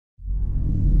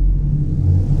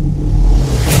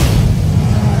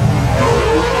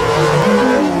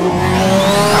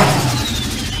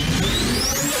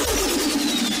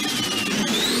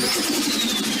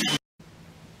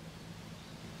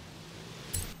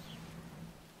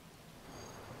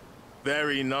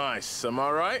Very nice, am I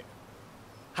right?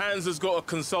 Hans has got a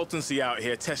consultancy out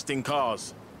here testing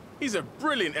cars. He's a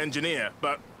brilliant engineer,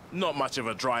 but not much of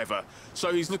a driver,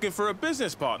 so he's looking for a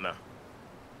business partner.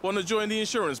 Want to join the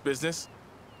insurance business?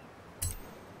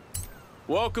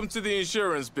 Welcome to the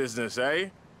insurance business, eh?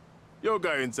 You're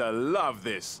going to love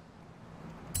this.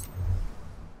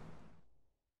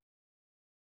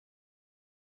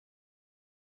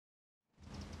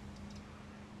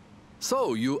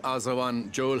 So, you are the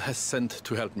one Joel has sent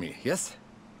to help me, yes?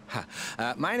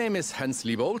 My name is Hans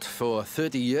Liebold. For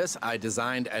 30 years, I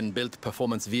designed and built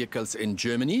performance vehicles in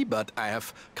Germany, but I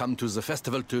have come to the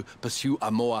festival to pursue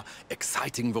a more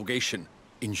exciting vocation,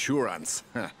 insurance.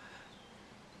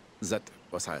 That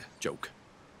was a joke.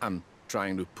 I'm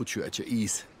trying to put you at your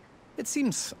ease. It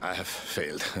seems I have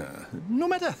failed. No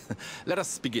matter. Let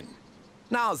us begin.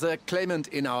 Now, the claimant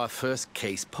in our first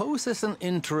case poses an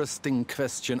interesting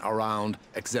question around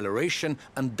acceleration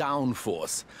and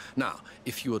downforce. Now,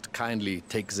 if you would kindly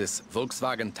take this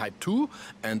Volkswagen Type 2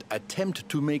 and attempt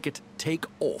to make it take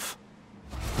off.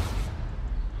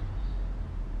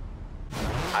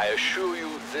 I assure you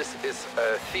this is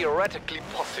theoretically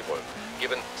possible,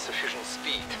 given sufficient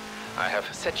speed. I have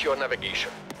set your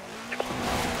navigation.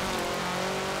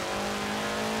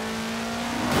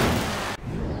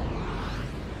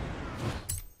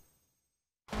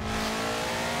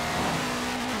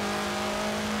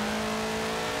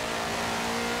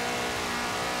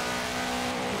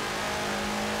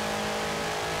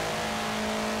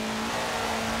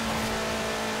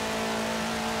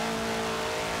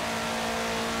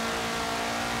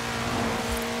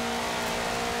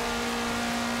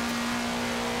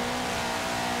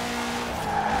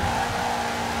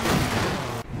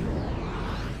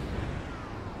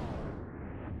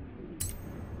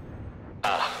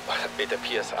 It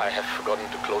appears I have forgotten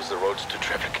to close the roads to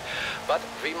traffic. But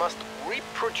we must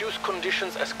reproduce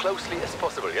conditions as closely as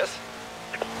possible, yes?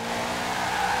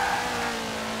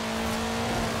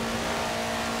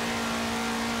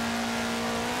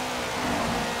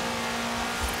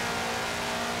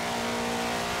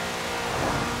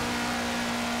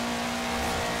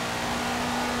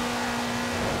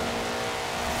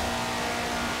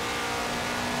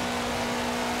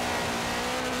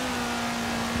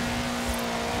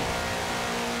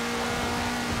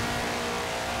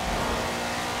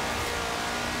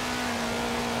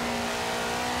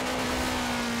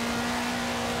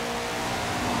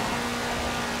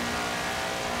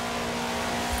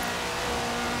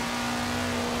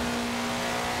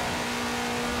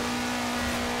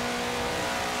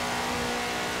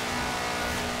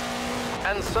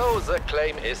 And so the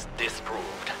claim is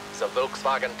disproved. The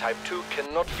Volkswagen Type 2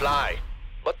 cannot fly.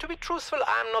 But to be truthful,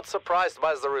 I'm not surprised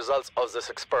by the results of this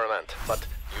experiment. But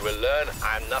you will learn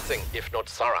I'm nothing if not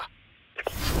thorough.